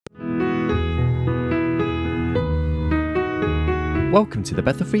Welcome to the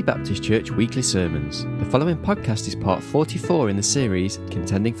Bethel Free Baptist Church weekly sermons. The following podcast is part 44 in the series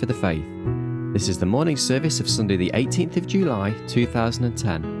Contending for the Faith. This is the morning service of Sunday the 18th of July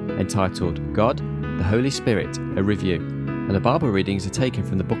 2010, entitled God, the Holy Spirit, a Review. And the Bible readings are taken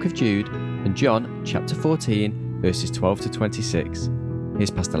from the book of Jude and John chapter 14 verses 12 to 26.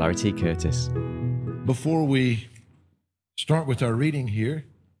 Here's Pastor Larry T. Curtis. Before we start with our reading here,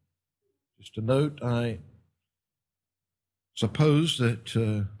 just a note, I suppose that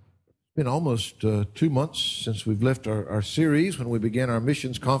it's been almost 2 months since we've left our series when we began our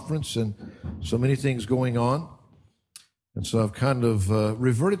missions conference, and so many things going on. And so I've kind of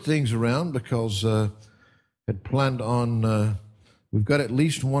reverted things around because had planned on, we've got at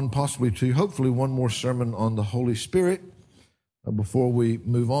least one, possibly two, hopefully one more sermon on the Holy Spirit before we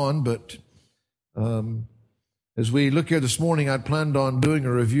move on. But as we look here this morning, I'd planned on doing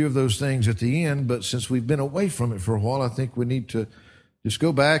a review of those things at the end, but since we've been away from it for a while, I think we need to just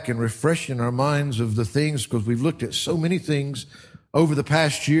go back and refresh in our minds of the things, because we've looked at so many things over the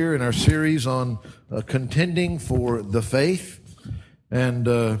past year in our series on contending for the faith. And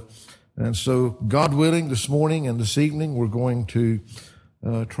so, God willing, this morning and this evening, we're going to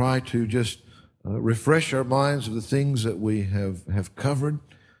try to just refresh our minds of the things that we have covered,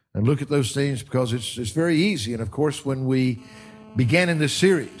 and look at those things, because it's very easy. And of course, when we began in this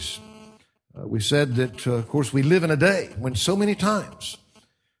series, we said that, of course, we live in a day when so many times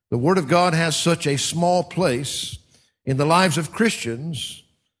the Word of God has such a small place in the lives of Christians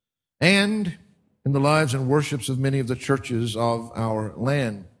and in the lives and worships of many of the churches of our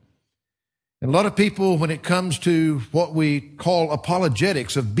land. And a lot of people, when it comes to what we call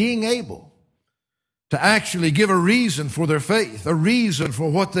apologetics, of being able to actually give a reason for their faith, a reason for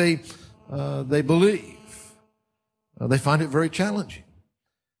what they believe, they find it very challenging.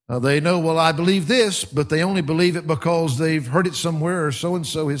 They know, well, I believe this, but they only believe it because they've heard it somewhere or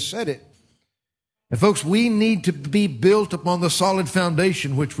so-and-so has said it. And folks, we need to be built upon the solid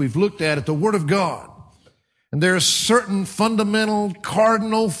foundation which we've looked at the Word of God. And there are certain fundamental,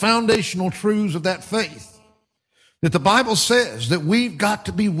 cardinal, foundational truths of that faith that the Bible says that we've got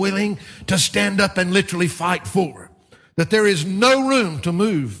to be willing to stand up and literally fight for, that there is no room to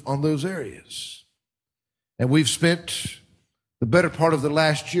move on those areas. And we've spent the better part of the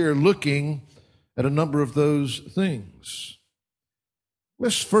last year looking at a number of those things.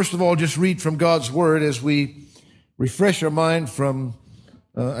 Let's first of all just read from God's Word as we refresh our mind from,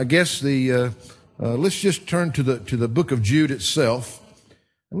 let's just turn to the book of Jude itself.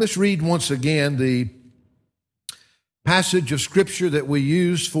 And let's read once again the passage of Scripture that we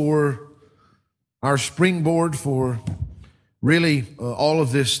use for our springboard for really all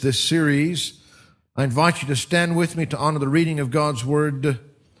of this series. I invite you to stand with me to honor the reading of God's Word,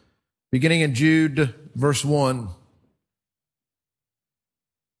 beginning in Jude, verse 1.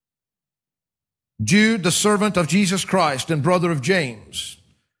 Jude, the servant of Jesus Christ and brother of James,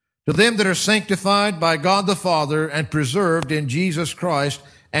 to them that are sanctified by God the Father and preserved in Jesus Christ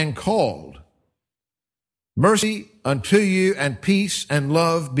and called, mercy unto you and peace and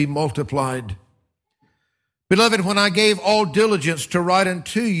love be multiplied. Beloved, when I gave all diligence to write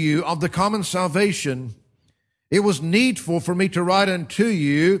unto you of the common salvation, it was needful for me to write unto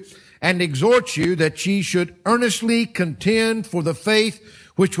you and exhort you that ye should earnestly contend for the faith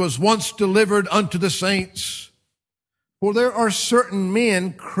which was once delivered unto the saints. For there are certain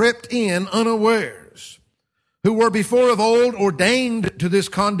men crept in unawares, who were before of old ordained to this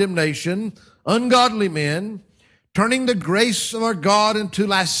condemnation, ungodly men, turning the grace of our God into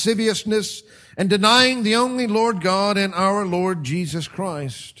lasciviousness, and denying the only Lord God and our Lord Jesus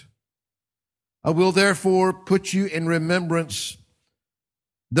Christ. I will therefore put you in remembrance,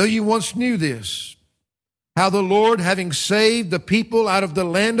 though you once knew this, how the Lord, having saved the people out of the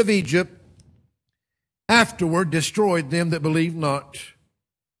land of Egypt, afterward destroyed them that believed not.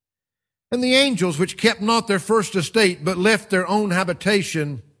 And the angels which kept not their first estate, but left their own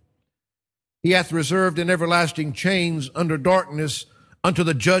habitation, He hath reserved in everlasting chains under darkness unto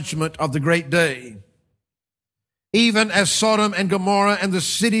the judgment of the great day. Even as Sodom and Gomorrah and the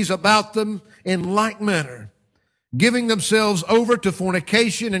cities about them in like manner, giving themselves over to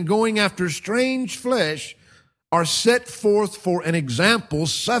fornication and going after strange flesh, are set forth for an example,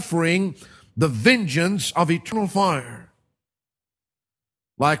 suffering the vengeance of eternal fire.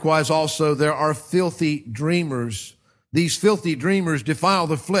 Likewise also there are filthy dreamers. These filthy dreamers defile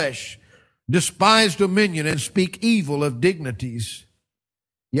the flesh, despise dominion, and speak evil of dignities.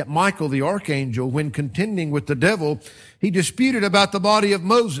 Yet Michael the archangel, when contending with the devil, he disputed about the body of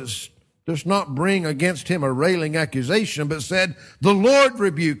Moses, does not bring against him a railing accusation, but said, the Lord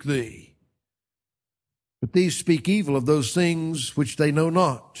rebuke thee. But these speak evil of those things which they know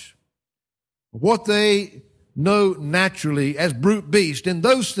not. What they know naturally as brute beasts, in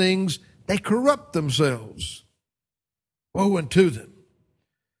those things they corrupt themselves. Woe unto them!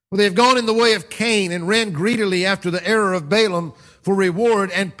 For they have gone in the way of Cain and ran greedily after the error of Balaam for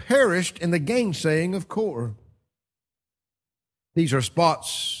reward and perished in the gainsaying of Kor. These are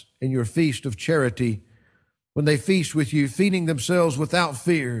spots in your feast of charity when they feast with you, feeding themselves without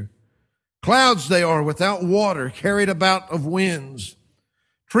fear. Clouds they are without water, carried about of winds.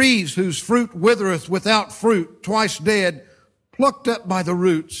 Trees whose fruit withereth without fruit, twice dead, plucked up by the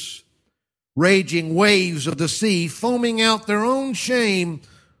roots. Raging waves of the sea, foaming out their own shame,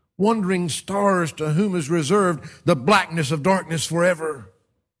 wandering stars to whom is reserved the blackness of darkness forever.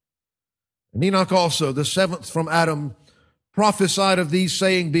 And Enoch also, the seventh from Adam, prophesied of these,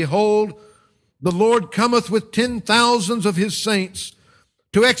 saying, Behold, the Lord cometh with 10,000s of his saints,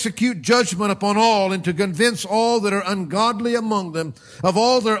 to execute judgment upon all, and to convince all that are ungodly among them of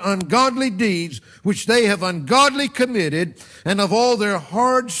all their ungodly deeds which they have ungodly committed, and of all their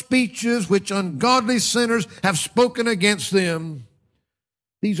hard speeches which ungodly sinners have spoken against them.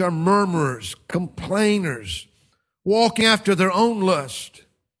 These are murmurers, complainers, walking after their own lust.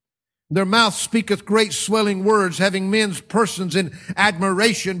 Their mouth speaketh great swelling words, having men's persons in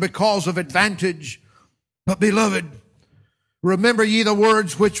admiration because of advantage. But, beloved, remember ye the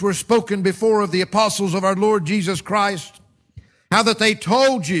words which were spoken before of the apostles of our Lord Jesus Christ, how that they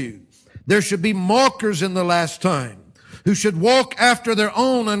told you there should be mockers in the last time, who should walk after their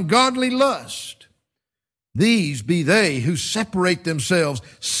own ungodly lust. These be they who separate themselves,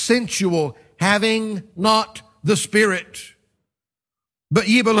 sensual, having not the Spirit. But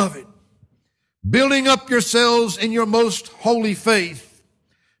ye, beloved, building up yourselves in your most holy faith,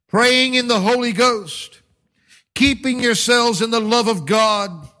 praying in the Holy Ghost, keeping yourselves in the love of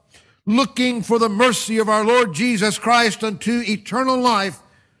God, looking for the mercy of our Lord Jesus Christ unto eternal life,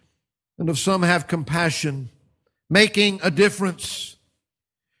 and of some have compassion, making a difference,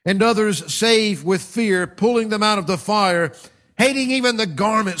 and others save with fear, pulling them out of the fire, hating even the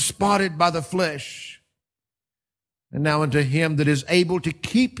garment spotted by the flesh. And now unto him that is able to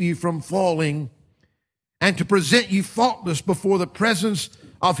keep you from falling and to present you faultless before the presence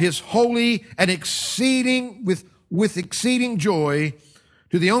of his holy and with exceeding joy,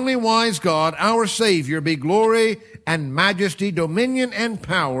 to the only wise God, our Savior, be glory and majesty, dominion and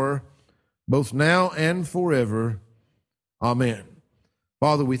power, both now and forever. Amen.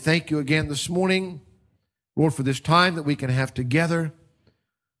 Father, we thank you again this morning, Lord, for this time that we can have together.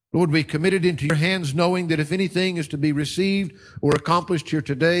 Lord, we commit it into your hands, knowing that if anything is to be received or accomplished here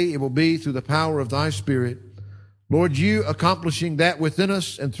today, it will be through the power of thy Spirit. Lord, you accomplishing that within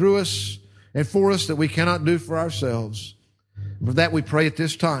us and through us and for us that we cannot do for ourselves. For that we pray at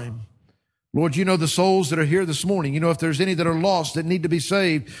this time. Lord, you know the souls that are here this morning. You know if there's any that are lost that need to be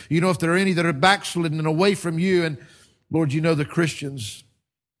saved. You know if there are any that are backslidden and away from you. And Lord, you know the Christians.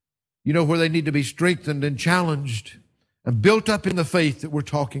 You know where they need to be strengthened and challenged and built up in the faith that we're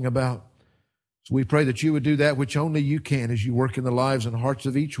talking about. So we pray that you would do that which only you can as you work in the lives and hearts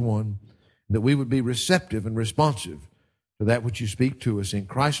of each one, and that we would be receptive and responsive to that which you speak to us. In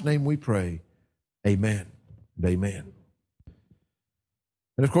Christ's name we pray. Amen and amen.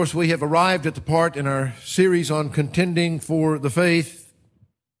 And of course, we have arrived at the part in our series on contending for the faith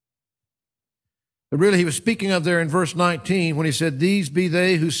that really he was speaking of there in verse 19 when he said, These be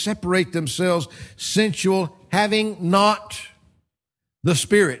they who separate themselves, sensual, having not the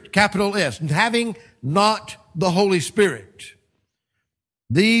Spirit, capital S, and having not the Holy Spirit.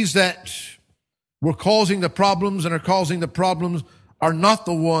 These that were causing the problems and are causing the problems are not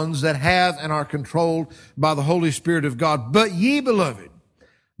the ones that have and are controlled by the Holy Spirit of God. But ye, beloved,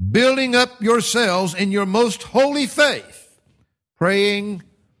 building up yourselves in your most holy faith, praying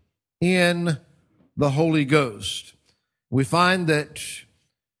in the Holy Ghost. We find that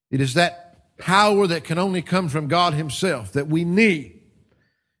it is that power that can only come from God himself that we need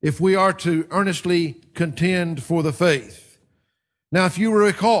if we are to earnestly contend for the faith. Now, if you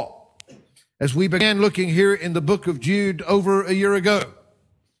recall, as we began looking here in the book of Jude over a year ago,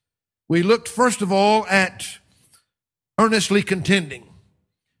 we looked first of all at earnestly contending.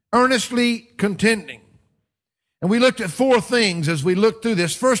 Earnestly contending. And we looked at four things as we looked through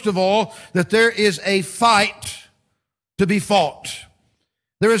this. First of all, that there is a fight to be fought.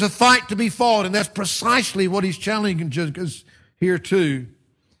 There is a fight to be fought, and that's precisely what he's challenging us here too.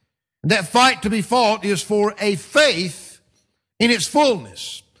 And that fight to be fought is for a faith in its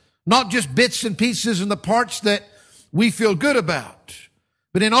fullness, not just bits and pieces and the parts that we feel good about,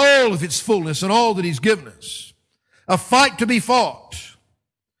 but in all of its fullness and all that he's given us. A fight to be fought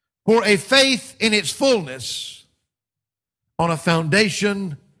for a faith in its fullness on a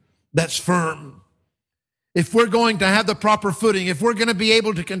foundation that's firm. If we're going to have the proper footing, if we're going to be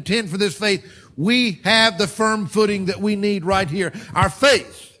able to contend for this faith, we have the firm footing that we need right here. Our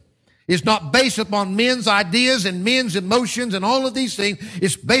faith is not based upon men's ideas and men's emotions and all of these things.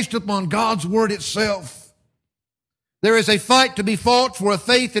 It's based upon God's Word itself. There is a fight to be fought for a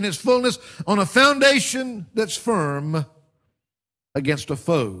faith in its fullness on a foundation that's firm against a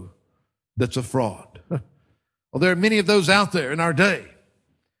foe that's a fraud. Well, there are many of those out there in our day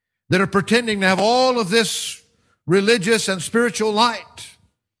that are pretending to have all of this religious and spiritual light.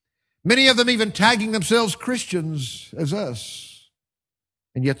 Many of them even tagging themselves Christians as us.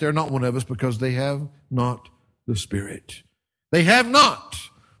 And yet they're not one of us because they have not the Spirit. They have not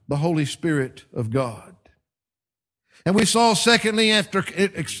the Holy Spirit of God. And we saw, secondly, after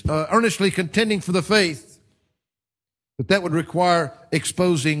earnestly contending for the faith, that would require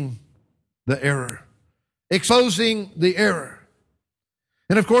exposing the error. Exposing the error.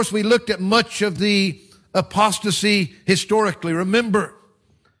 And of course, we looked at much of the apostasy historically. Remember,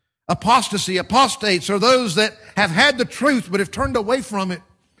 apostates are those that have had the truth but have turned away from it.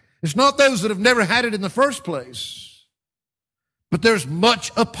 It's not those that have never had it in the first place. But there's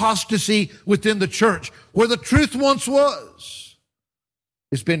much apostasy within the church where the truth once was.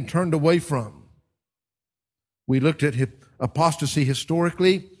 It's been turned away from. We looked at apostasy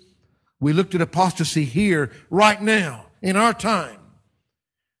historically. We looked at apostasy here, right now, in our time.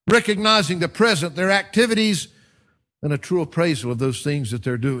 Recognizing the present, their activities, and a true appraisal of those things that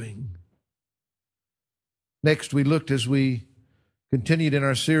they're doing. Next, we looked as we continued in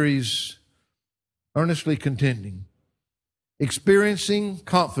our series, Earnestly Contending, experiencing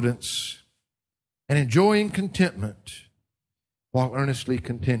confidence and enjoying contentment while earnestly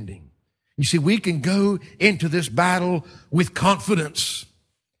contending. You see, we can go into this battle with confidence.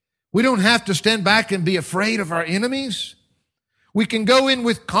 We don't have to stand back and be afraid of our enemies. We can go in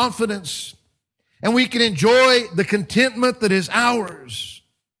with confidence and we can enjoy the contentment that is ours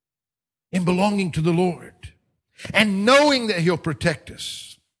in belonging to the Lord and knowing that He'll protect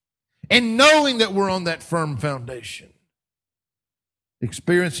us and knowing that we're on that firm foundation.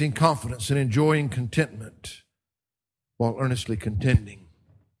 Experiencing confidence and enjoying contentment while earnestly contending.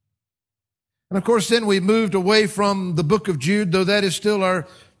 And of course, then we moved away from the book of Jude, though that is still our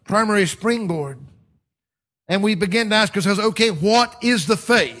primary springboard. And we began to ask ourselves, okay, what is the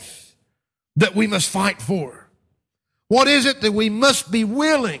faith that we must fight for? What is it that we must be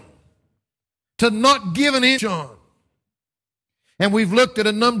willing to not give an inch on? And we've looked at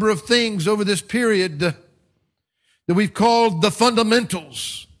a number of things over this period that we've called the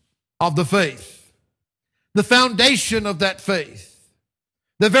fundamentals of the faith, the foundation of that faith,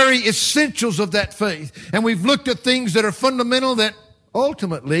 the very essentials of that faith. And we've looked at things that are fundamental that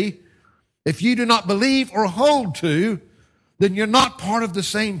ultimately, if you do not believe or hold to, then you're not part of the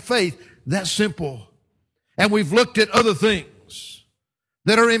same faith. That's simple. And we've looked at other things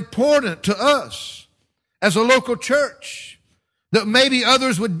that are important to us as a local church that maybe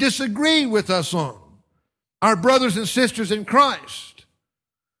others would disagree with us on. Our brothers and sisters in Christ.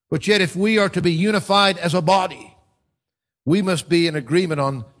 But yet if we are to be unified as a body, we must be in agreement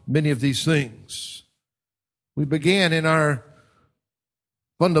on many of these things. We began in our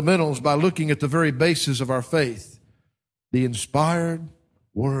fundamentals by looking at the very basis of our faith, the inspired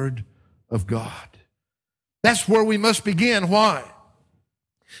Word of God. That's where we must begin. Why?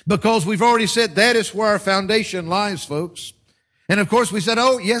 Because we've already said that is where our foundation lies, folks. And of course we said,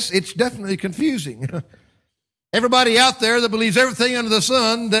 oh yes, it's definitely confusing. Everybody out there that believes everything under the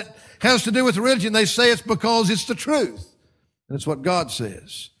sun that has to do with religion, they say it's because it's the truth. And it's what God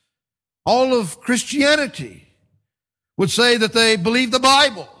says. All of Christianity would say that they believe the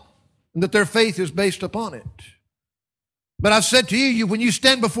Bible and that their faith is based upon it. But I've said to you, when you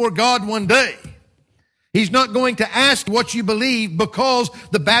stand before God one day, He's not going to ask what you believe because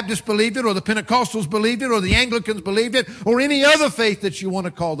the Baptists believed it or the Pentecostals believed it or the Anglicans believed it or any other faith that you want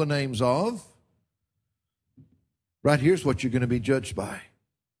to call the names of. Right here's what you're going to be judged by.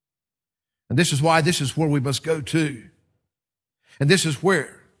 And this is why this is where we must go to. And this is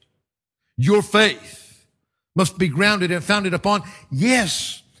where your faith must be grounded and founded upon.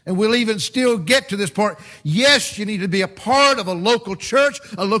 Yes, and we'll even still get to this part. Yes, you need to be a part of a local church,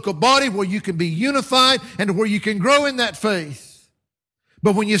 a local body where you can be unified and where you can grow in that faith.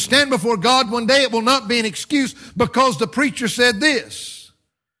 But when you stand before God one day, it will not be an excuse because the preacher said this.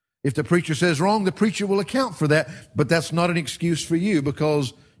 If the preacher says wrong, the preacher will account for that. But that's not an excuse for you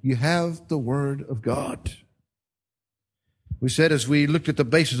because you have the Word of God. We said as we looked at the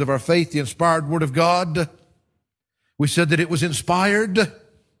basis of our faith, the inspired Word of God, we said that it was inspired.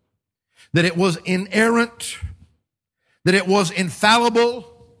 that it was inerrant, that it was infallible,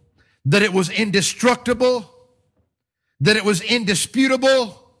 that it was indestructible, that it was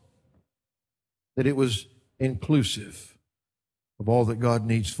indisputable, that it was inclusive of all that God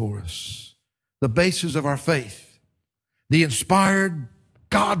needs for us. The basis of our faith, the inspired,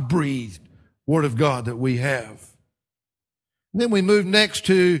 God-breathed Word of God that we have. And then we move next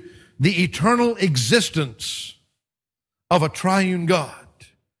to the eternal existence of a triune God.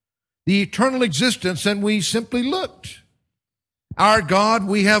 The eternal existence, and we simply looked. Our God,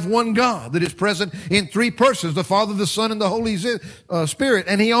 we have one God that is present in three persons, the Father, the Son, and the Holy Spirit,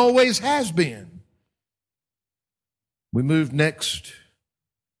 and He always has been. We move next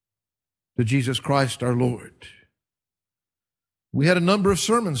to Jesus Christ our Lord. We had a number of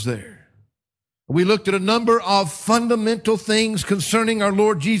sermons there. We looked at a number of fundamental things concerning our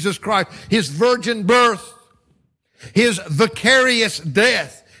Lord Jesus Christ, His virgin birth, His vicarious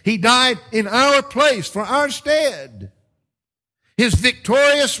death. He died in our place for our stead. His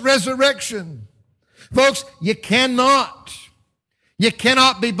victorious resurrection. Folks, you cannot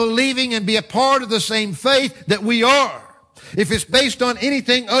be believing and be a part of the same faith that we are if it's based on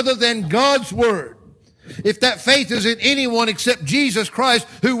anything other than God's Word. If that faith is in anyone except Jesus Christ,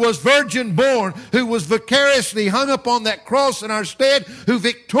 who was virgin born, who was vicariously hung upon that cross in our stead, who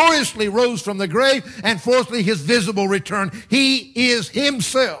victoriously rose from the grave, and fourthly, His visible return. He is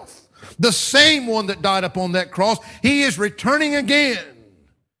Himself. The same one that died upon that cross, He is returning again.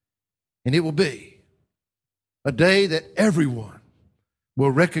 And it will be a day that everyone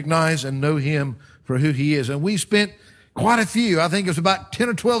will recognize and know Him for who He is. And we spent quite a few, I think it was about 10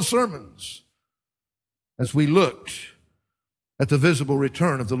 or 12 sermons, as we looked at the visible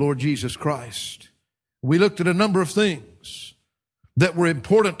return of the Lord Jesus Christ. We looked at a number of things that were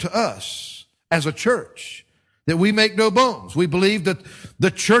important to us as a church, that we make no bones. We believe that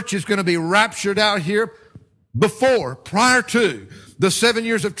the church is going to be raptured out here prior to the 7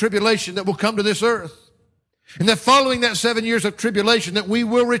 years of tribulation that will come to this earth. And that following that 7 years of tribulation, that we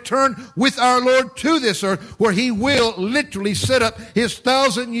will return with our Lord to this earth, where He will literally set up His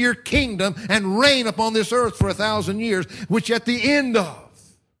 1,000-year kingdom and reign upon this earth for 1,000 years, which at the end of,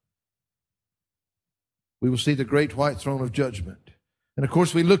 we will see the great white throne of judgment. And of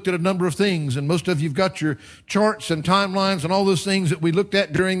course, we looked at a number of things, and most of you've got your charts and timelines and all those things that we looked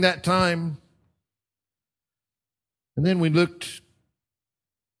at during that time. And then we looked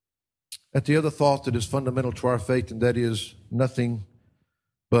at the other thought that is fundamental to our faith, and that is nothing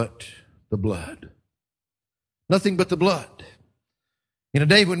but the blood. Nothing but the blood. In a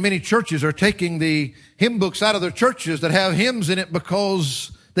day when many churches are taking the hymn books out of their churches that have hymns in it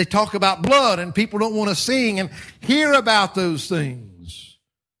because they talk about blood and people don't want to sing and hear about those things.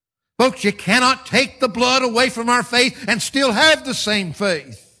 Folks, you cannot take the blood away from our faith and still have the same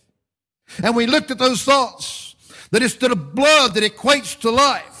faith. And we looked at those thoughts, that it's the blood that equates to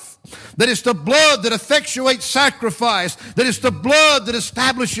life, that it's the blood that effectuates sacrifice, that it's the blood that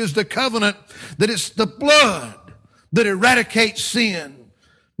establishes the covenant, that it's the blood that eradicates sin.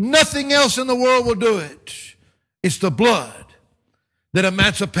 Nothing else in the world will do it. It's the blood that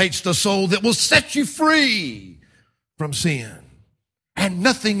emancipates the soul, that will set you free from sin. And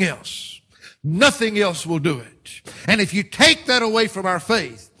nothing else will do it. And if you take that away from our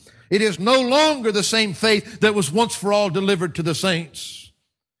faith, it is no longer the same faith that was once for all delivered to the saints.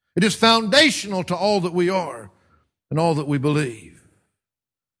 It is foundational to all that we are and all that we believe.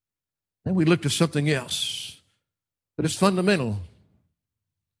 Then we looked at something else that is fundamental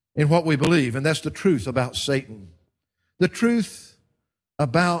in what we believe, and that's the truth about Satan. The truth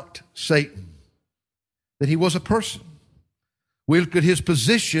about Satan, that he was a person. We looked at his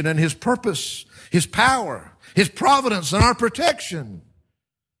position and his purpose, his power, his providence, and our protection.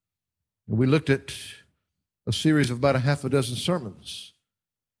 We looked at a series of about a half a dozen sermons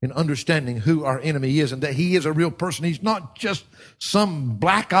in understanding who our enemy is and that he is a real person. He's not just some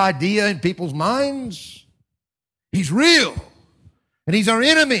black idea in people's minds. He's real, and he's our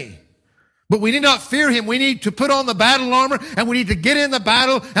enemy. But we need not fear him. We need to put on the battle armor, and we need to get in the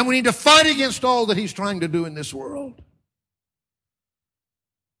battle, and we need to fight against all that he's trying to do in this world.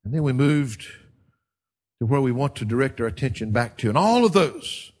 And then we moved to where we want to direct our attention back to. And all of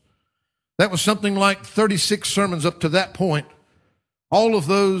those, that was something like 36 sermons up to that point. All of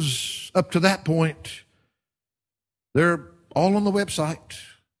those up to that point, they're all on the website.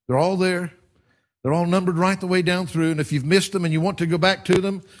 They're all there. They're all numbered right the way down through. And if you've missed them and you want to go back to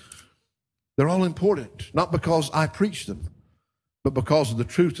them, they're all important. Not because I preach them, but because of the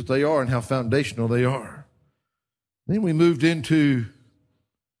truth that they are and how foundational they are. Then we moved into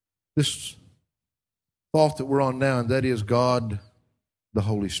this thought that we're on now, and that is God the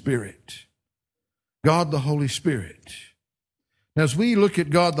Holy Spirit. God the Holy Spirit. Now, as we look at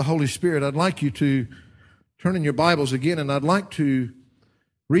God the Holy Spirit, I'd like you to turn in your Bibles again, and I'd like to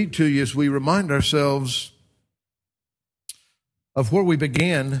read to you as we remind ourselves of where we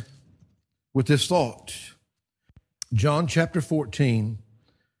began with this thought. John chapter 14,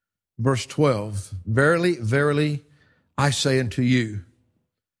 verse 12. Verily, verily, I say unto you,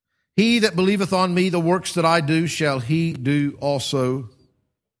 he that believeth on me, the works that I do shall he do also.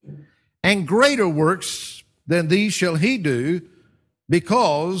 And greater works than these shall he do,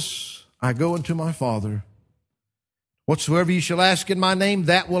 because I go unto my Father. Whatsoever ye shall ask in my name,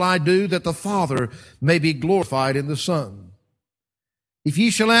 that will I do, that the Father may be glorified in the Son. If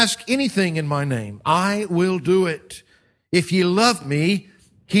ye shall ask anything in my name, I will do it. If ye love me,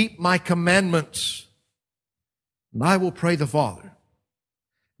 keep my commandments. And I will pray the Father,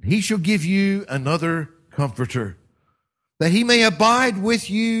 and he shall give you another Comforter, that he may abide with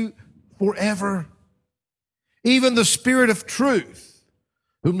you forever. Even the Spirit of truth,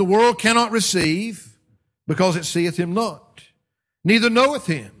 whom the world cannot receive, because it seeth him not, neither knoweth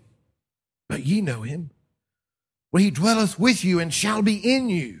him, but ye know him, for he dwelleth with you and shall be in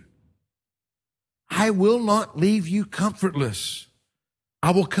you. I will not leave you comfortless.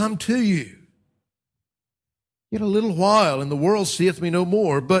 I will come to you. Yet a little while, and the world seeth me no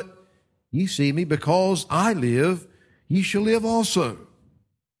more, but ye see me, because I live, ye shall live also.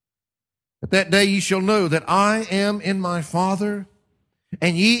 At that day ye shall know that I am in my Father,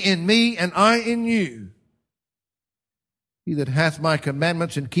 and ye in me, and I in you. He that hath my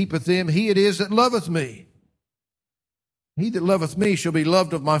commandments and keepeth them, he it is that loveth me. He that loveth me shall be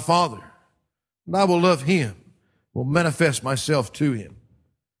loved of my Father, and I will love him, will manifest myself to him.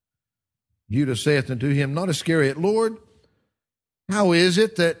 Judas saith unto him, not Iscariot, Lord, how is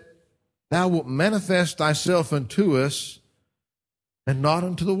it that thou wilt manifest thyself unto us, and not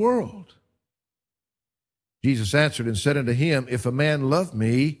unto the world? Jesus answered and said unto him, if a man love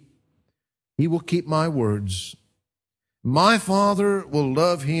me, he will keep my words. My Father will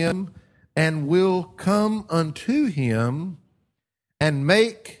love him, and will come unto him, and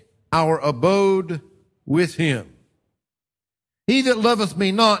make our abode with him. He that loveth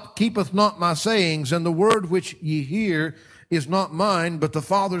me not keepeth not my sayings, and the word which ye hear is not mine, but the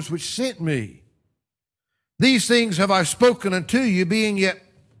Father's which sent me. These things have I spoken unto you, being yet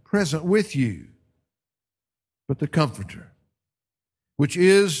present with you. But the Comforter, which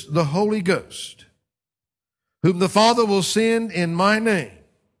is the Holy Ghost, whom the Father will send in my name,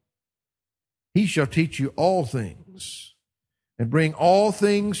 he shall teach you all things, and bring all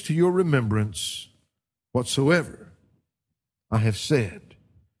things to your remembrance, whatsoever I have said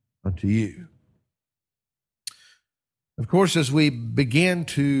unto you. Of course, as we begin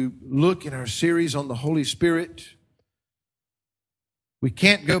to look in our series on the Holy Spirit, we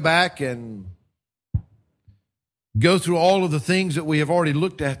can't go back and go through all of the things that we have already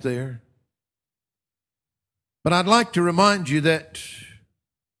looked at there. But I'd like to remind you that,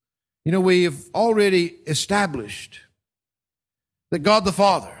 we have already established that God the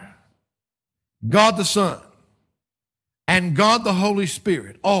Father, God the Son, and God the Holy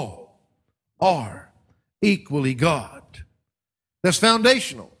Spirit all are equally God. That's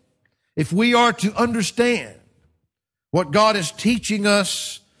foundational. If we are to understand what God is teaching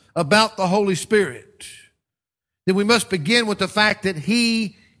us about the Holy Spirit, then we must begin with the fact that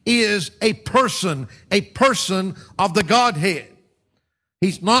he is a person of the Godhead.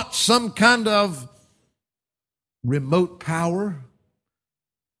 He's not some kind of remote power,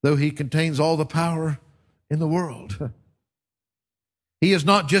 though he contains all the power in the world. He is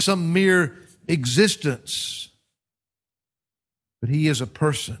not just a mere existence, but he is a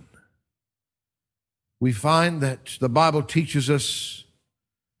person. We find that the Bible teaches us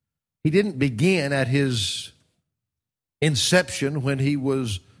he didn't begin at his inception when he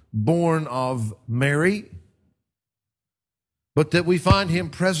was born of Mary, but that we find him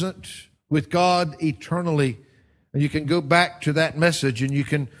present with God eternally. And you can go back to that message and you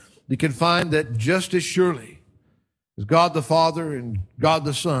can find that just as surely as God the Father and God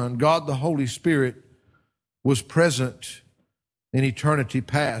the Son, God the Holy Spirit was present in eternity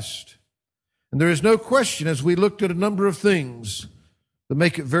past. And there is no question, as we looked at a number of things that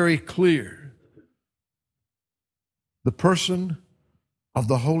make it very clear, the person of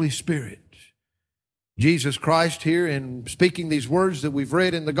the Holy Spirit. Jesus Christ here, in speaking these words that we've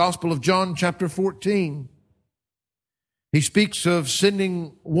read in the Gospel of John chapter 14, he speaks of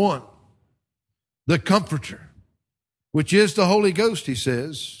sending one, the Comforter, which is the Holy Ghost, he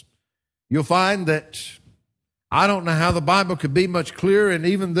says. You'll find that I don't know how the Bible could be much clearer, and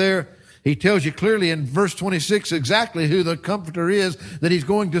even there He tells you clearly in verse 26 exactly who the Comforter is that He's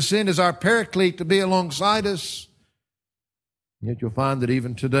going to send as our Paraclete to be alongside us. Yet you'll find that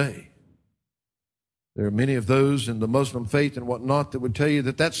even today, there are many of those in the Muslim faith and whatnot that would tell you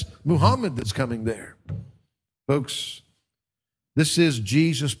that that's Muhammad that's coming there. Folks, this is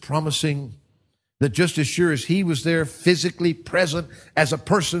Jesus promising that just as sure as He was there physically present as a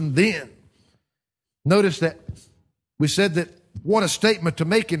person then. Notice that we said that what a statement to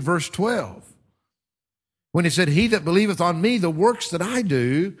make in verse 12. When He said, He that believeth on me, the works that I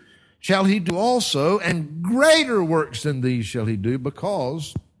do, shall he do also, and greater works than these shall he do,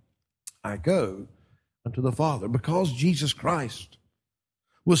 because I go unto the Father. Because Jesus Christ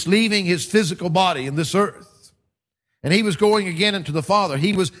was leaving His physical body in this earth, and He was going again into the Father.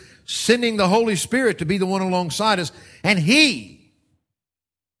 He was sending the Holy Spirit to be the one alongside us, and He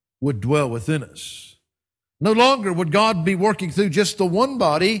would dwell within us. No longer would God be working through just the one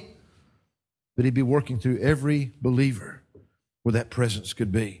body, but He'd be working through every believer where that presence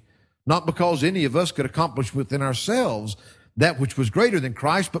could be. Not because any of us could accomplish within ourselves that which was greater than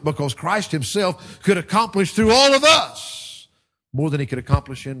Christ, but because Christ Himself could accomplish through all of us more than He could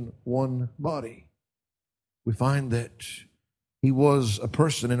accomplish in one body. We find that He was a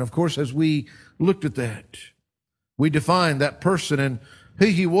person. And of course, as we looked at that, we defined that person and who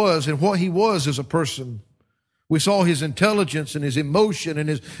He was and what He was as a person. We saw His intelligence and His emotion and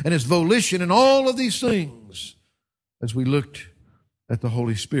His volition and all of these things as we looked at the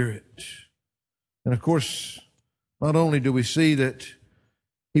Holy Spirit. And of course, not only do we see that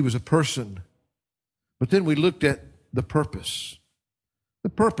He was a person, but then we looked at the purpose. The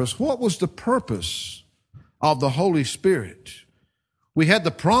purpose. What was the purpose of the Holy Spirit? We had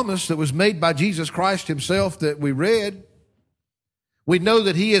the promise that was made by Jesus Christ Himself that we read. We know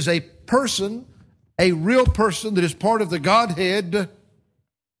that He is a person, a real person that is part of the Godhead.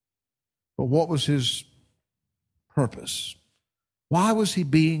 But what was His purpose? Why was He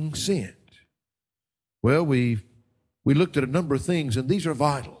being sent? Well, we looked at a number of things, and these are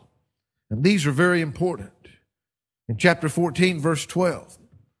vital. And these are very important. In chapter 14, verse 12,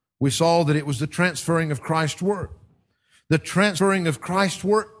 we saw that it was the transferring of Christ's work. The transferring of Christ's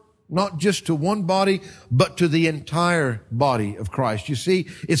work, not just to one body, but to the entire body of Christ. You see,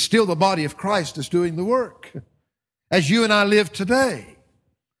 it's still the body of Christ that's doing the work. As you and I live today.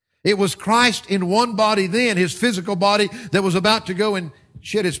 It was Christ in one body then, His physical body, that was about to go and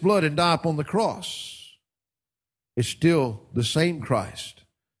shed His blood and die upon the cross. It's still the same Christ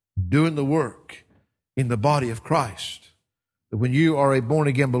doing the work in the body of Christ. That when you are a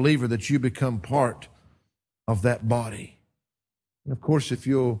born-again believer, that you become part of that body. And of course, if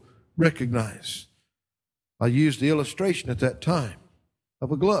you'll recognize, I used the illustration at that time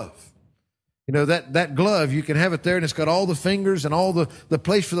of a glove. You know, that glove, you can have it there and it's got all the fingers and all the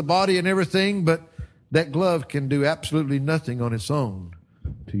place for the body and everything, but that glove can do absolutely nothing on its own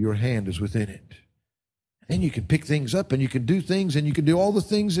till your hand is within it. And you can pick things up and you can do things and you can do all the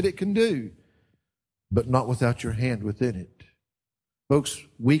things that it can do, but not without your hand within it. Folks,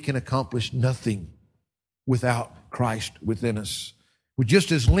 we can accomplish nothing without Christ within us. We're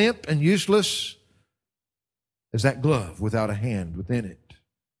just as limp and useless as that glove without a hand within it.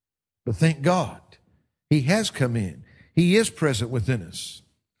 But thank God, He has come in. He is present within us.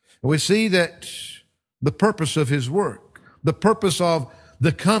 And we see that the purpose of His work, the purpose of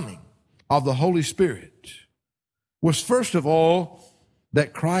the coming of the Holy Spirit was first of all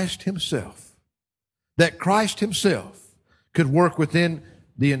that Christ Himself could work within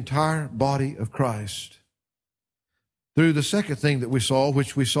the entire body of Christ. Through the second thing that we saw,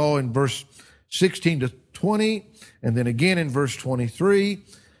 which we saw in verse 16 to 20, and then again in verse 23,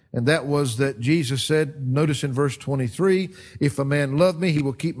 and that was that Jesus said, notice in verse 23, if a man love me, he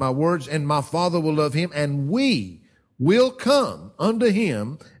will keep my words, and my Father will love him, and we will come unto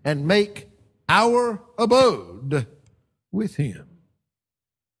him and make our abode with him.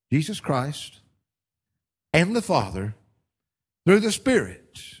 Jesus Christ and the Father, through the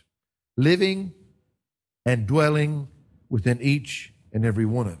Spirit, living and dwelling within each and every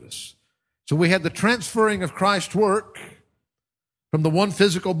one of us. So we had the transferring of Christ's work from the one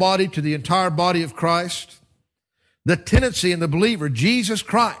physical body to the entire body of Christ. The tendency in the believer, Jesus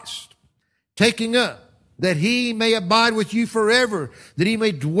Christ, taking up that He may abide with you forever, that He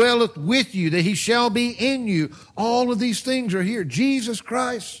may dwell with you, that He shall be in you. All of these things are here. Jesus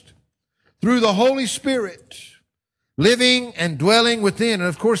Christ, through the Holy Spirit, living and dwelling within. And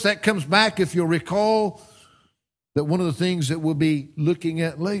of course that comes back, if you'll recall, that one of the things that we'll be looking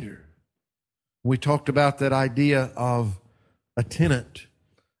at later, we talked about that idea of a tenant,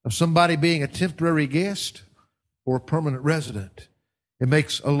 of somebody being a temporary guest or a permanent resident. It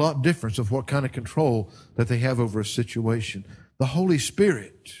makes a lot of difference of what kind of control that they have over a situation. The Holy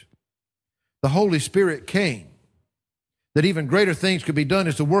Spirit came that even greater things could be done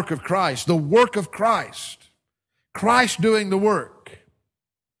is the work of Christ. The work of Christ. Christ doing the work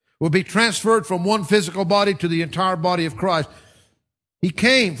will be transferred from one physical body to the entire body of Christ. He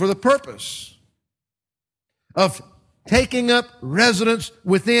came for the purpose of taking up residence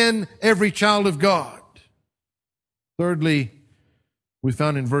within every child of God. Thirdly, we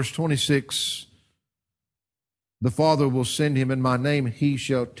found in verse 26, the Father will send him in my name. He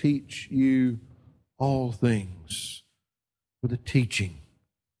shall teach you all things for the teaching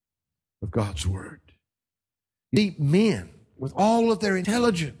of God's Word. You see, men, with all of their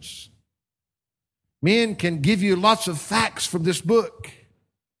intelligence, men can give you lots of facts from this book.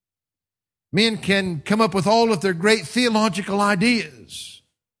 Men can come up with all of their great theological ideas.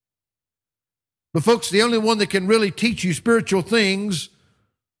 But folks, the only one that can really teach you spiritual things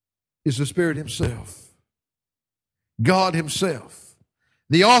is the Spirit Himself. God Himself.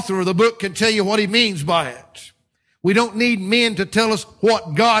 The author of the book can tell you what he means by it. We don't need men to tell us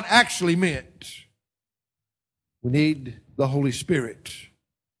what God actually meant. We need the Holy Spirit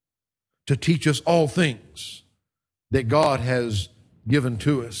to teach us all things that God has given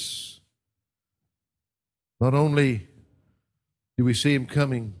to us. Not only do we see Him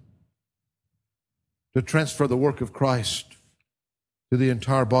coming to transfer the work of Christ to the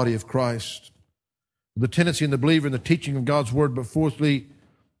entire body of Christ, the tendency in the believer in the teaching of God's Word, but fourthly,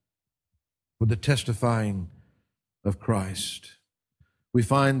 with the testifying of Christ. We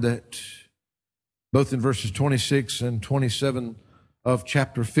find that both in verses 26 and 27 of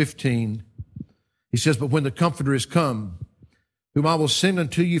chapter 15, he says, but when the Comforter is come, whom I will send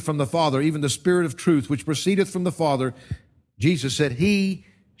unto you from the Father, even the Spirit of truth, which proceedeth from the Father, Jesus said, He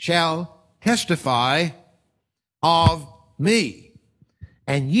shall testify of me.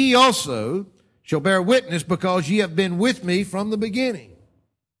 And ye also shall bear witness, because ye have been with me from the beginning.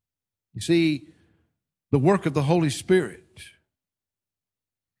 You see, the work of the Holy Spirit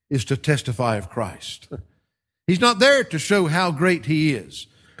is to testify of Christ. He's not there to show how great He is.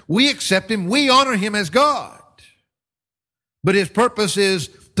 We accept Him, we honor Him as God. But His purpose is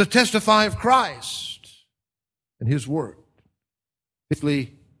to testify of Christ and His work.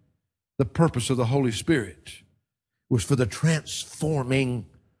 Fifthly, the purpose of the Holy Spirit was for the transforming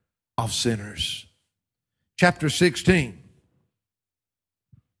of sinners. Chapter 16,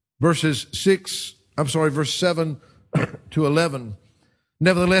 verse 7 to 11.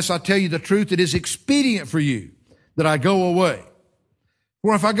 Nevertheless, I tell you the truth, it is expedient for you that I go away.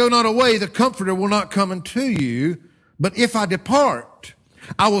 For if I go not away, the Comforter will not come unto you. But if I depart,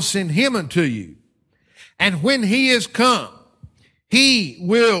 I will send Him unto you. And when He is come, He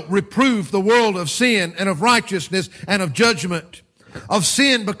will reprove the world of sin and of righteousness and of judgment. Of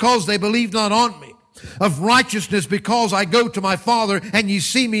sin, because they believe not on me. Of righteousness, because I go to my Father and ye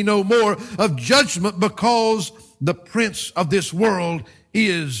see me no more. Of judgment, because the prince of this world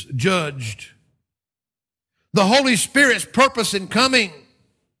is judged. The Holy Spirit's purpose in coming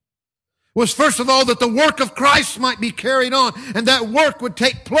was, first of all, that the work of Christ might be carried on, and that work would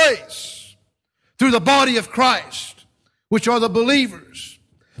take place through the body of Christ, which are the believers,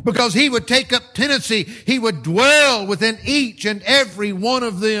 because He would take up tenancy. He would dwell within each and every one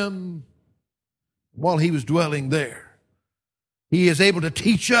of them. While He was dwelling there, He is able to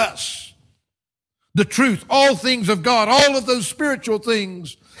teach us the truth, all things of God, all of those spiritual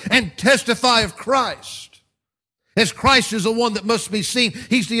things, and testify of Christ. As Christ is the one that must be seen.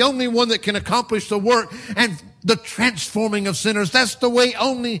 He's the only one that can accomplish the work and the transforming of sinners. That's the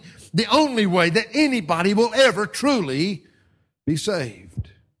only way that anybody will ever truly be saved.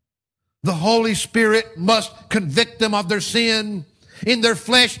 The Holy Spirit must convict them of their sin. In their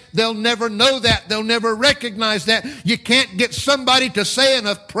flesh, they'll never know that. They'll never recognize that. You can't get somebody to say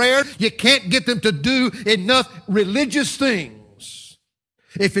enough prayer. You can't get them to do enough religious things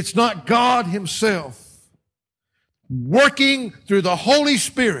if it's not God Himself working through the Holy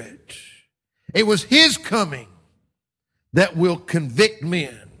Spirit. It was His coming that will convict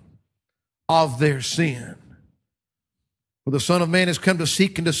men of their sin. For the Son of Man has come to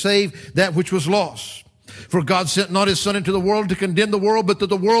seek and to save that which was lost. For God sent not His Son into the world to condemn the world, but that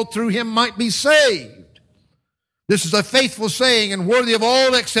the world through Him might be saved. This is a faithful saying and worthy of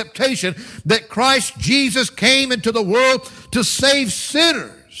all acceptation, that Christ Jesus came into the world to save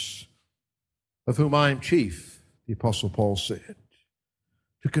sinners, of whom I am chief. The Apostle Paul said,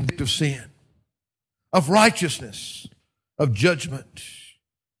 to convict of sin, of righteousness, of judgment.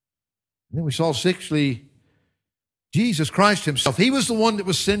 And then we saw sixthly, Jesus Christ Himself. He was the one that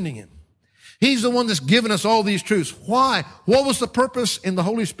was sending Him. He's the one that's given us all these truths. Why? What was the purpose in the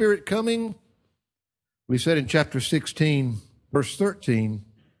Holy Spirit coming? We said in chapter 16, verse 13,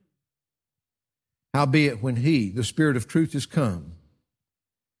 howbeit when He, the Spirit of truth, is come,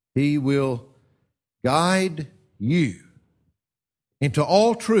 He will guide you into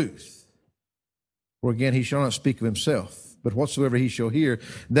all truth. For again, He shall not speak of Himself, but whatsoever He shall hear,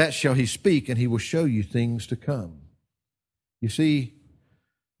 that shall He speak, and He will show you things to come. You see,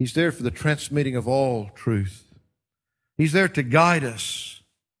 He's there for the transmitting of all truth. He's there to guide us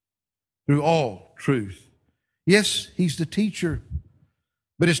through all truth. Yes, He's the teacher,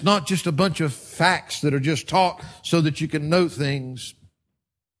 but it's not just a bunch of facts that are just taught so that you can know things.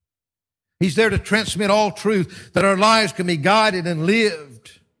 He's there to transmit all truth, that our lives can be guided and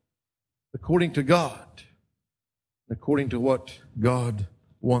lived according to God, according to what God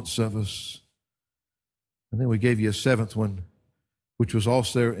wants of us. And then we gave you a seventh one, which was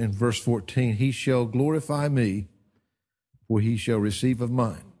also in verse 14. He shall glorify me, for He shall receive of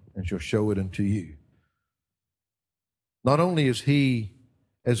mine, and shall show it unto you. Not only is He,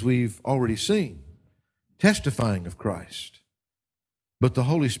 as we've already seen, testifying of Christ, but the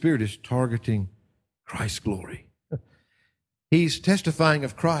Holy Spirit is targeting Christ's glory. He's testifying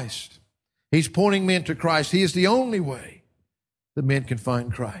of Christ. He's pointing men to Christ. He is the only way that men can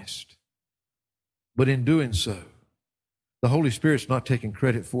find Christ. But in doing so, the Holy Spirit's not taking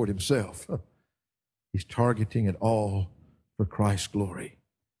credit for it Himself. He's targeting it all for Christ's glory.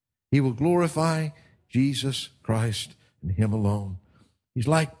 He will glorify Jesus Christ and Him alone. He's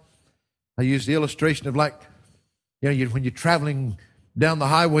like, I use the illustration of like, when you're traveling down the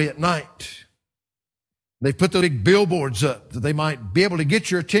highway at night, they put the big billboards up that they might be able to get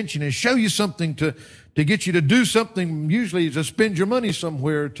your attention and show you something to get you to do something, usually to spend your money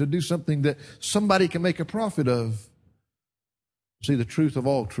somewhere, to do something that somebody can make a profit of. See, the truth of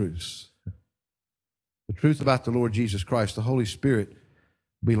all truths, the truth about the Lord Jesus Christ, the Holy Spirit,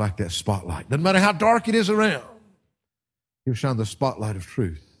 will be like that spotlight. Doesn't matter how dark it is around, He'll shine the spotlight of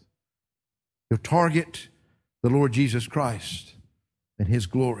truth. He'll target the Lord Jesus Christ and His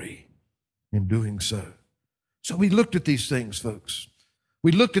glory in doing so. So we looked at these things, folks.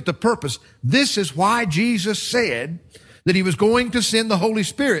 We looked at the purpose. This is why Jesus said that He was going to send the Holy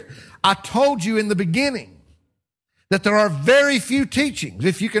Spirit. I told you in the beginning that there are very few teachings,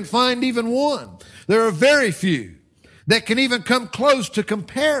 if you can find even one, there are very few that can even come close to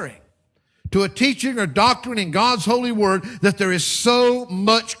comparing to a teaching or doctrine in God's holy word that there is so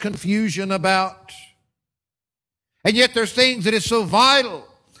much confusion about. And yet there's things that is so vital,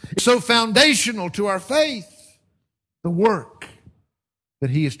 so foundational to our faith, the work that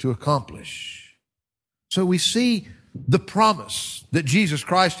He is to accomplish. So we see the promise that Jesus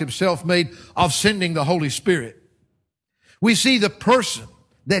Christ Himself made of sending the Holy Spirit. We see the person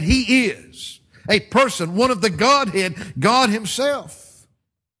that He is, a person, one of the Godhead, God Himself.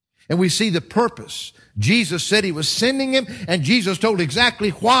 And we see the purpose. Jesus said He was sending Him, and Jesus told exactly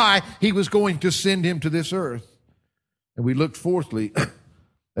why He was going to send Him to this earth. And we looked fourthly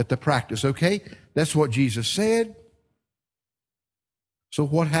at the practice. Okay, that's what Jesus said. So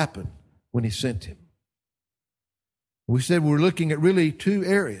what happened when He sent Him? We said we're looking at really two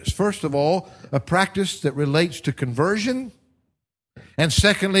areas. First of all, a practice that relates to conversion. And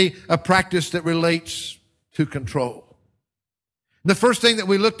secondly, a practice that relates to control. The first thing that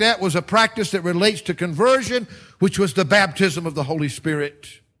we looked at was a practice that relates to conversion, which was the baptism of the Holy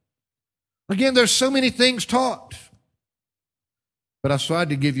Spirit. Again, there's so many things taught, but I tried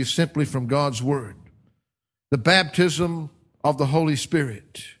to give you simply from God's Word. The baptism of the Holy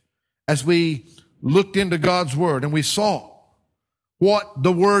Spirit. As we looked into God's Word and we saw what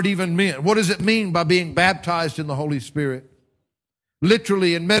the Word even meant. What does it mean by being baptized in the Holy Spirit?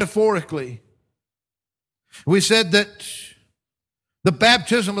 Literally and metaphorically. We said that the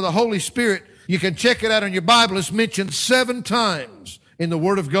baptism of the Holy Spirit, you can check it out in your Bible, is mentioned 7 times in the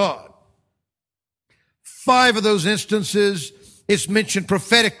Word of God. 5 of those instances, it's mentioned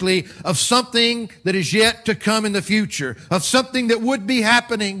prophetically of something that is yet to come in the future, of something that would be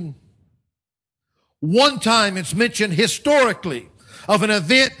happening. 1 time it's mentioned historically of an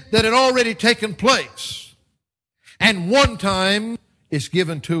event that had already taken place. And 1 time it's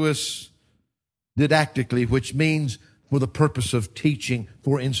given to us didactically, which means for the purpose of teaching,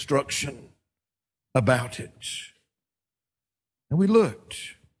 for instruction about it. And we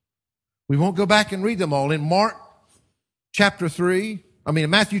looked. We won't go back and read them all. In Matthew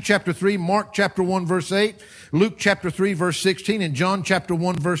chapter 3, Mark chapter 1, verse 8, Luke chapter 3, verse 16, and John chapter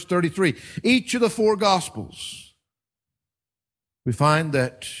 1, verse 33. Each of the 4 Gospels, we find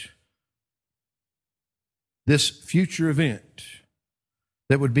that this future event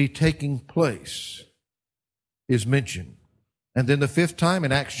that would be taking place is mentioned. And then the fifth time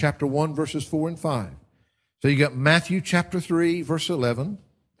in Acts chapter 1, verses 4 and 5. So you got Matthew chapter 3, verse 11.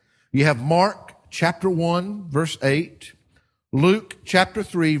 You have Mark chapter 1, verse 8. Luke chapter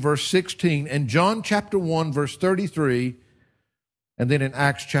 3, verse 16. And John chapter 1, verse 33. And then in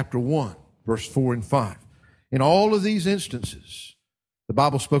Acts chapter 1, verse 4 and 5. In all of these instances, the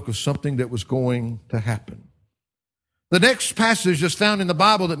Bible spoke of something that was going to happen. The next passage that's found in the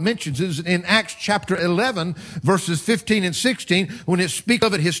Bible that mentions is in Acts chapter 11, verses 15 and 16, when it speaks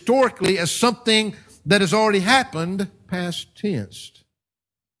of it historically as something that has already happened, past tense,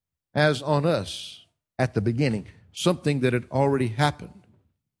 as on us at the beginning, something that had already happened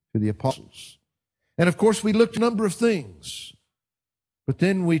to the apostles. And of course, we looked at a number of things, but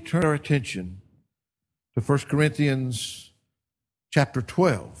then we turn our attention to 1 Corinthians chapter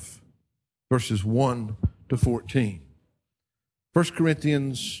 12, verses 1 to 14. 1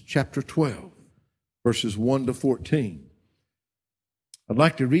 Corinthians chapter 12, verses 1 to 14. I'd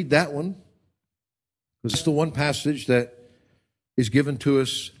like to read that one because it's the one passage that is given to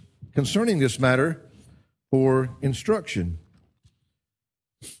us concerning this matter for instruction.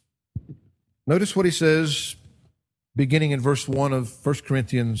 Notice what he says beginning in verse 1 of 1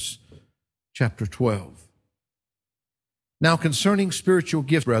 Corinthians chapter 12. Now concerning spiritual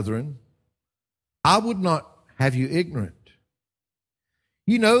gifts, brethren, I would not have you ignorant.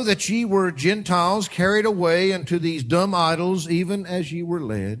 You know that ye were Gentiles carried away unto these dumb idols, even as ye were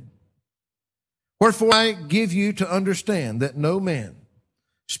led. Wherefore I give you to understand that no man,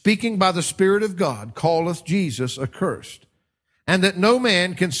 speaking by the Spirit of God, calleth Jesus accursed, and that no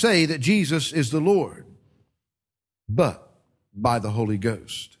man can say that Jesus is the Lord, but by the Holy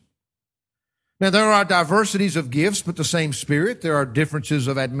Ghost. Now there are diversities of gifts, but the same Spirit. There are differences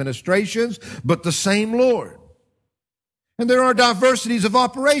of administrations, but the same Lord. And there are diversities of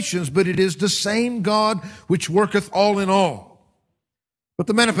operations, but it is the same God which worketh all in all. But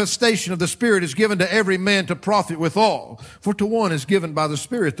the manifestation of the Spirit is given to every man to profit withal. For to one is given by the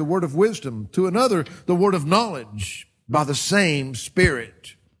Spirit the word of wisdom, to another the word of knowledge by the same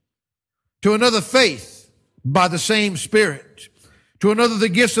Spirit, to another faith by the same Spirit, to another the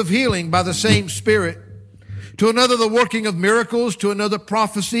gifts of healing by the same Spirit, to another the working of miracles, to another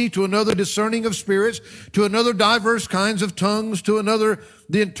prophecy, to another discerning of spirits, to another diverse kinds of tongues, to another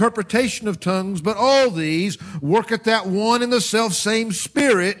the interpretation of tongues. But all these worketh that one and the selfsame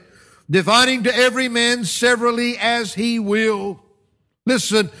Spirit, dividing to every man severally as he will.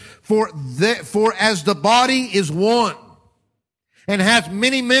 Listen, for as the body is one, and hath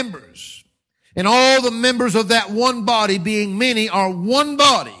many members, and all the members of that one body, being many, are one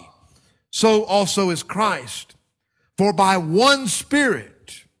body, so also is Christ. For by one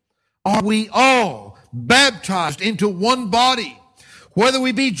Spirit are we all baptized into one body, whether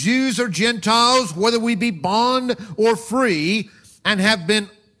we be Jews or Gentiles, whether we be bond or free, and have been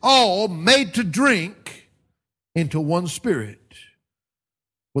all made to drink into one Spirit.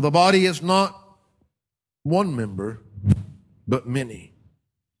 For the body is not one member, but many.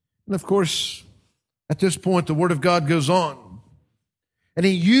 And of course, at this point, the Word of God goes on, and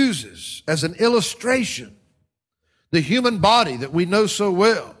he uses as an illustration the human body that we know so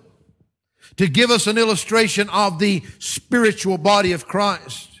well to give us an illustration of the spiritual body of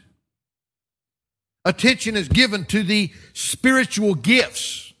Christ. Attention is given to the spiritual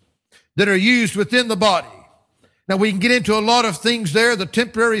gifts that are used within the body. Now we can get into a lot of things there, the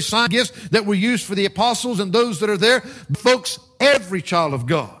temporary sign gifts that were used for the apostles and those that are there. Folks, every child of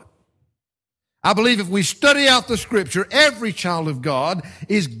God, I believe if we study out the Scripture, every child of God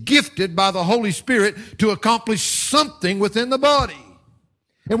is gifted by the Holy Spirit to accomplish something within the body.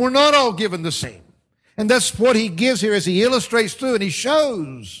 And we're not all given the same. And that's what he gives here as he illustrates through, and he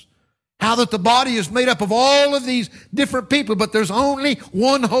shows how that the body is made up of all of these different people, but there's only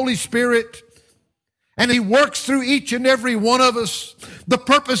one Holy Spirit. And he works through each and every one of us. The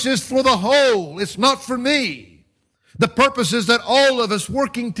purpose is for the whole. It's not for me. The purpose is that all of us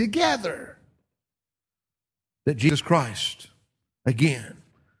working together, that Jesus Christ, again,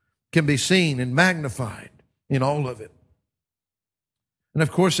 can be seen and magnified in all of it. And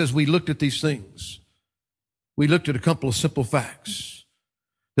of course, as we looked at these things, we looked at a couple of simple facts.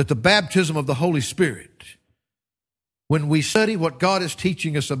 That the baptism of the Holy Spirit, when we study what God is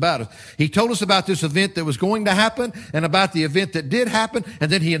teaching us about it, he told us about this event that was going to happen and about the event that did happen,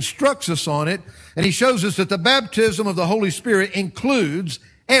 and then he instructs us on it, and he shows us that the baptism of the Holy Spirit includes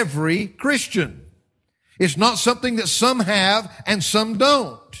every Christian. It's not something that some have and some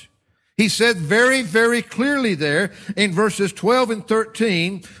don't. He said very, very clearly there in verses 12 and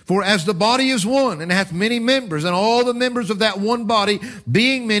 13, for as the body is one and hath many members, and all the members of that one body,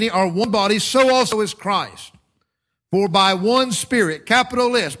 being many, are one body, so also is Christ. For by one Spirit,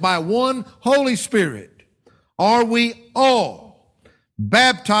 capital S, by one Holy Spirit, are we all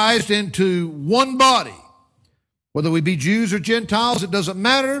baptized into one body. Whether we be Jews or Gentiles, it doesn't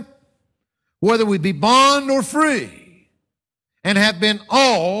matter. Whether we be bond or free, and have been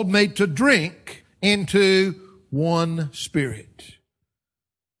all made to drink into one Spirit.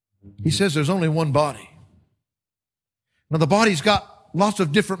 He says there's only one body. Now the body's got lots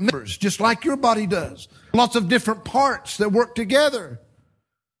of different members, just like your body does. Lots of different parts that work together.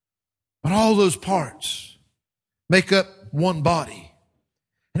 But all those parts make up one body.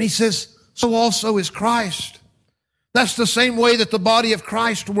 And he says, so also is Christ. That's the same way that the body of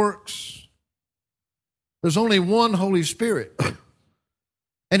Christ works. There's only one Holy Spirit.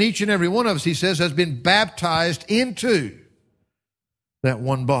 And each and every one of us, he says, has been baptized into that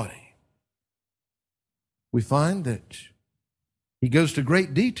one body. We find that he goes to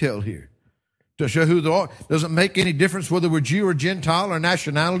great detail here to show who they are. Doesn't make any difference whether we're Jew or Gentile or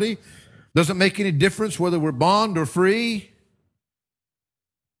nationality. Doesn't make any difference whether we're bond or free.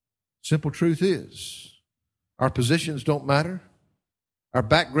 Simple truth is, our positions don't matter. Our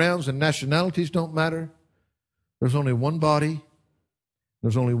backgrounds and nationalities don't matter. There's only one body.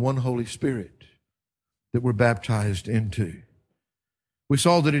 There's only one Holy Spirit that we're baptized into. We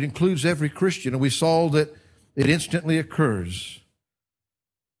saw that it includes every Christian, and we saw that it instantly occurs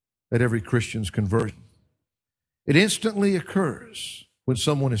at every Christian's conversion. It instantly occurs when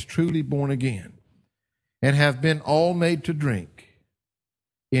someone is truly born again and have been all made to drink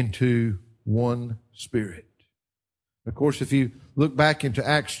into one Spirit. Of course, if you look back into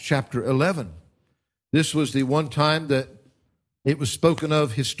Acts chapter 11, this was the one time that it was spoken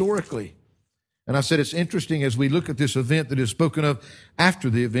of historically. And I said it's interesting as we look at this event that is spoken of after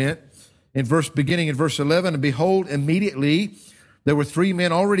the event. Beginning in verse 11, and behold, immediately there were 3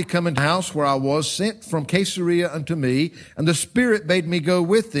 men already come into the house where I was, sent from Caesarea unto me, and the Spirit bade me go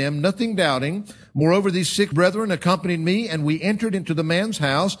with them, nothing doubting. Moreover, these 6 brethren accompanied me, and we entered into the man's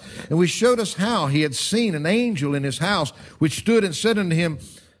house, and we showed us how he had seen an angel in his house, which stood and said unto him,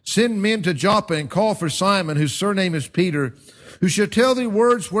 Send men to Joppa and call for Simon, whose surname is Peter, who shall tell thee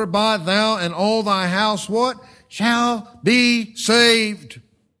words whereby thou and all thy house, what? Shall be saved.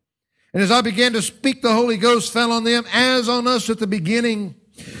 And as I began to speak, the Holy Ghost fell on them as on us at the beginning.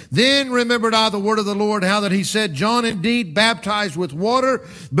 Then remembered I the word of the Lord, how that he said, John indeed baptized with water,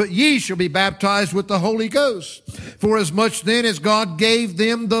 but ye shall be baptized with the Holy Ghost. For as much then as God gave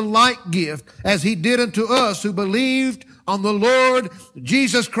them the like gift, as he did unto us who believed on the Lord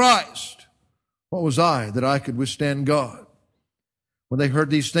Jesus Christ. What was I that I could withstand God? When they heard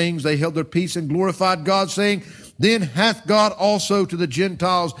these things, they held their peace and glorified God, saying, Then hath God also to the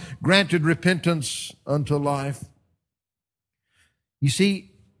Gentiles granted repentance unto life. You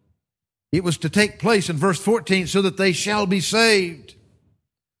see, it was to take place in verse 14, so that they shall be saved.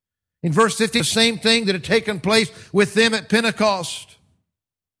 In verse 15, the same thing that had taken place with them at Pentecost.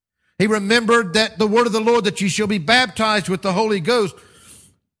 He remembered that the word of the Lord, that ye shall be baptized with the Holy Ghost.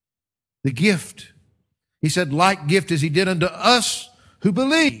 The gift. He said, like gift as he did unto us who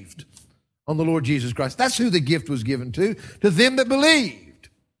believed on the Lord Jesus Christ. That's who the gift was given to them that believed.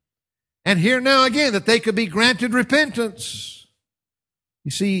 And here now again, that they could be granted repentance.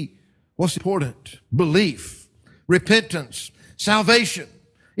 You see, what's important? Belief, repentance, salvation,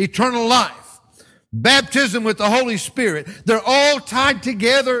 eternal life, baptism with the Holy Spirit. They're all tied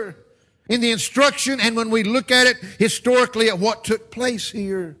together in the instruction, and when we look at it historically at what took place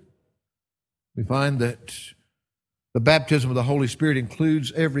here, we find that the baptism of the Holy Spirit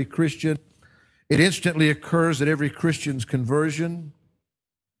includes every Christian. It instantly occurs at every Christian's conversion.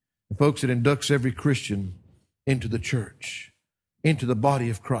 And folks, it inducts every Christian into the church, into the body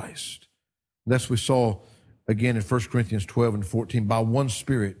of Christ. And that's what we saw again in 1 Corinthians 12 and 14. By one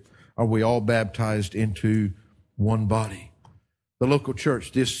Spirit are we all baptized into one body. The local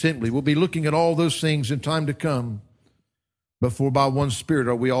church, the assembly, we'll be looking at all those things in time to come. But for by one Spirit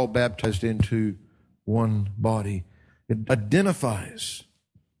are we all baptized into one body. It identifies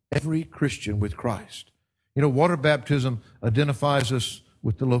every Christian with Christ. You know, water baptism identifies us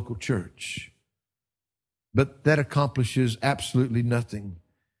with the local church. But that accomplishes absolutely nothing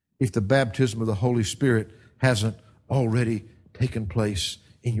if the baptism of the Holy Spirit hasn't already taken place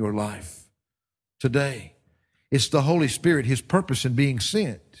in your life. Today, it's the Holy Spirit, his purpose in being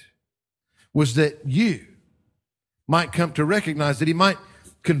sent was that you might come to recognize, that he might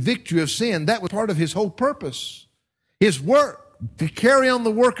convict you of sin. That was part of his whole purpose. His work to carry on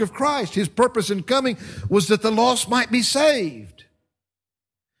the work of Christ. His purpose in coming was that the lost might be saved.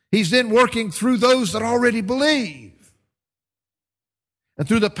 He's then working through those that already believe. And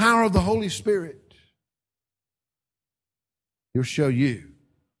through the power of the Holy Spirit, He'll show you,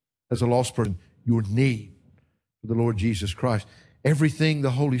 as a lost person, your need for the Lord Jesus Christ. Everything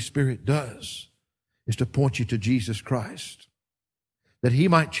the Holy Spirit does is to point you to Jesus Christ, that He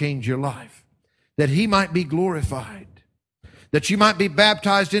might change your life, that He might be glorified, that you might be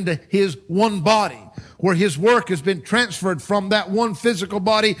baptized into His one body, where His work has been transferred from that one physical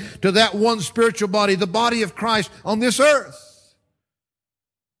body to that one spiritual body, the body of Christ on this earth,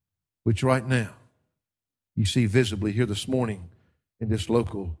 which right now you see visibly here this morning in this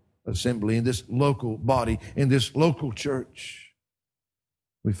local assembly, in this local body, in this local church.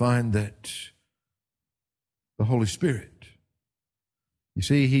 We find that the Holy Spirit, you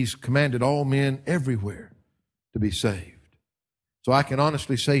see, He's commanded all men everywhere to be saved. So I can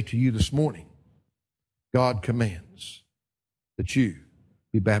honestly say to you this morning, God commands that you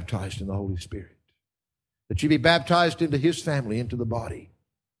be baptized in the Holy Spirit, that you be baptized into His family, into the body.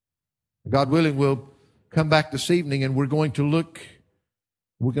 God willing, we'll come back this evening and we're going to look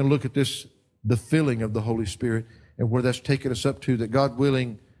at this, the filling of the Holy Spirit, and where that's taken us up to, that God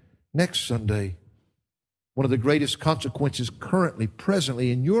willing, next Sunday, one of the greatest consequences currently,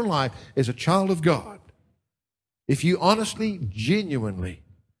 presently in your life as a child of God, if you honestly, genuinely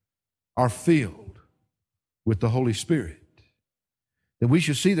are filled with the Holy Spirit, then we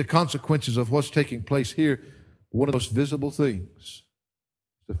should see the consequences of what's taking place here. One of the most visible things is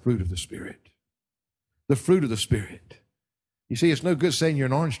the fruit of the Spirit. The fruit of the Spirit. You see, it's no good saying you're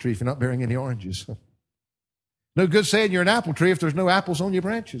an orange tree if you're not bearing any oranges. No good saying you're an apple tree if there's no apples on your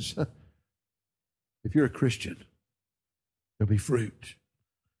branches. If you're a Christian, there'll be fruit.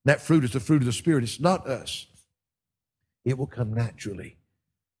 That fruit is the fruit of the Spirit. It's not us. It will come naturally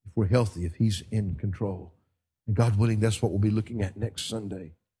if we're healthy, if He's in control. And God willing, that's what we'll be looking at next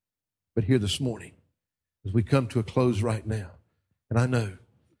Sunday. But here this morning, as we come to a close right now, and I know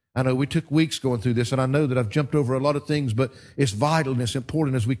we took weeks going through this, and I know that I've jumped over a lot of things, but it's vital and it's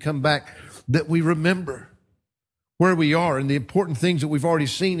important as we come back that we remember where we are and the important things that we've already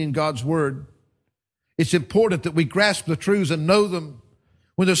seen in God's Word. It's important that we grasp the truths and know them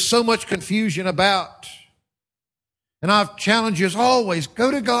when there's so much confusion about. And I've challenged you as always,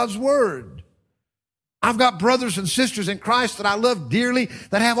 go to God's Word. I've got brothers and sisters in Christ that I love dearly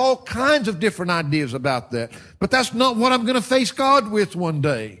that have all kinds of different ideas about that. But that's not what I'm going to face God with one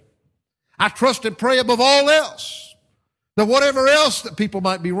day. I trust and pray above all else that whatever else that people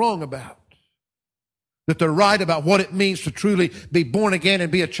might be wrong about, that they're right about what it means to truly be born again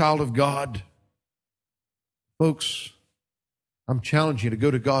and be a child of God. Folks, I'm challenging you to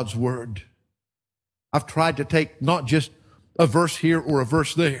go to God's Word. I've tried to take not just a verse here or a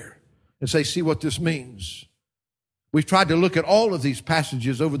verse there and say, see what this means. We've tried to look at all of these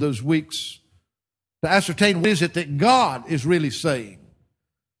passages over those weeks to ascertain what is it that God is really saying.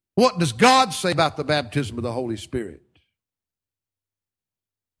 What does God say about the baptism of the Holy Spirit?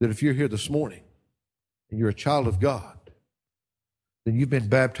 That if you're here this morning and you're a child of God, then you've been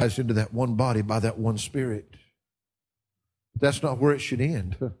baptized into that one body by that one Spirit. But that's not where it should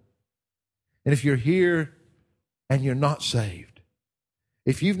end. And if you're here and you're not saved,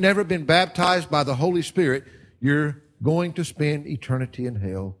 if you've never been baptized by the Holy Spirit, you're going to spend eternity in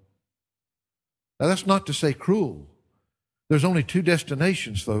hell. Now, that's not to say cruel. There's only two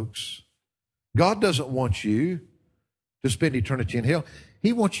destinations, folks. God doesn't want you to spend eternity in hell.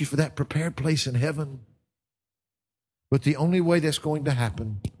 He wants you for that prepared place in heaven. But the only way that's going to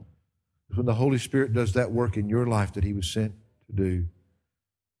happen is when the Holy Spirit does that work in your life that He was sent to do.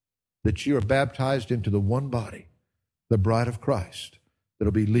 That you are baptized into the one body, the bride of Christ,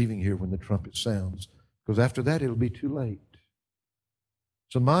 that'll be leaving here when the trumpet sounds. Because after that, it'll be too late.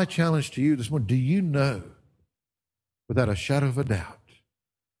 So my challenge to you this morning, do you know, without a shadow of a doubt,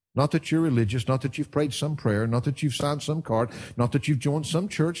 not that you're religious, not that you've prayed some prayer, not that you've signed some card, not that you've joined some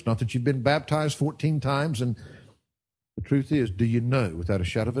church, not that you've been baptized 14 times, and the truth is, do you know, without a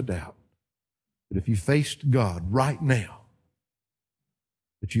shadow of a doubt, that if you faced God right now,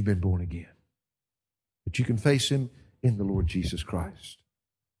 that you've been born again, that you can face Him in the Lord Jesus Christ?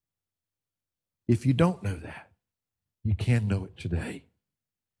 If you don't know that, you can know it today.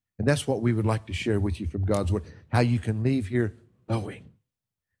 And that's what we would like to share with you from God's Word, how you can leave here knowing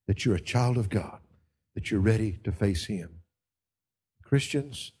that you're a child of God, that you're ready to face Him.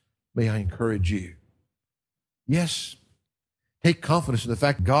 Christians, may I encourage you. Yes, take confidence in the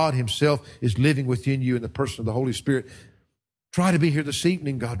fact God Himself is living within you in the person of the Holy Spirit. Try to be here this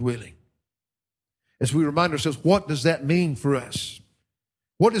evening, God willing. as we remind ourselves, what does that mean for us?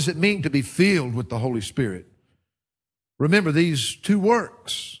 What does it mean to be filled with the Holy Spirit? Remember these two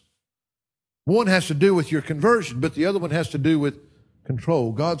works. One has to do with your conversion, but the other one has to do with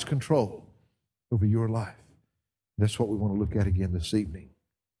control, God's control over your life. That's what we want to look at again this evening.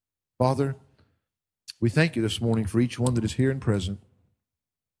 Father, we thank you this morning for each one that is here and present.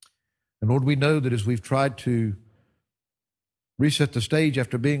 And Lord, we know that as we've tried to reset the stage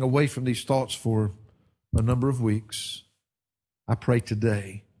after being away from these thoughts for a number of weeks, I pray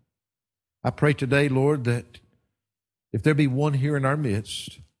today, Lord, that if there be one here in our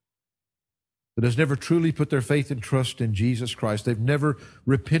midst that has never truly put their faith and trust in Jesus Christ, they've never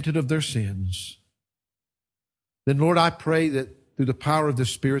repented of their sins, then Lord, I pray that through the power of the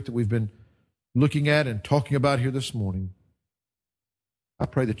Spirit that we've been looking at and talking about here this morning, I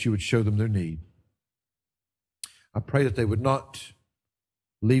pray that you would show them their need. I pray that they would not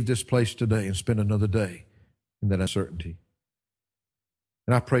leave this place today and spend another day in that uncertainty.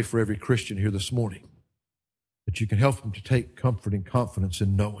 And I pray for every Christian here this morning that you can help them to take comfort and confidence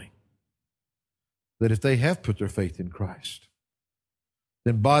in knowing that if they have put their faith in Christ,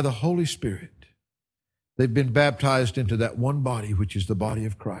 then by the Holy Spirit, they've been baptized into that one body, which is the body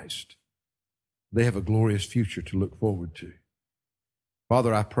of Christ. They have a glorious future to look forward to.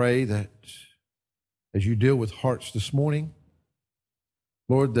 Father, I pray that as you deal with hearts this morning,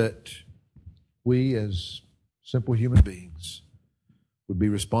 Lord, that we as simple human beings would be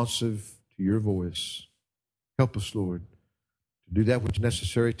responsive to your voice. Help us, Lord, to do that which is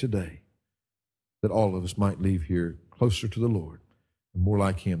necessary today, that all of us might leave here closer to the Lord and more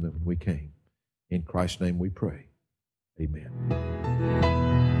like him than when we came. In Christ's name we pray. Amen.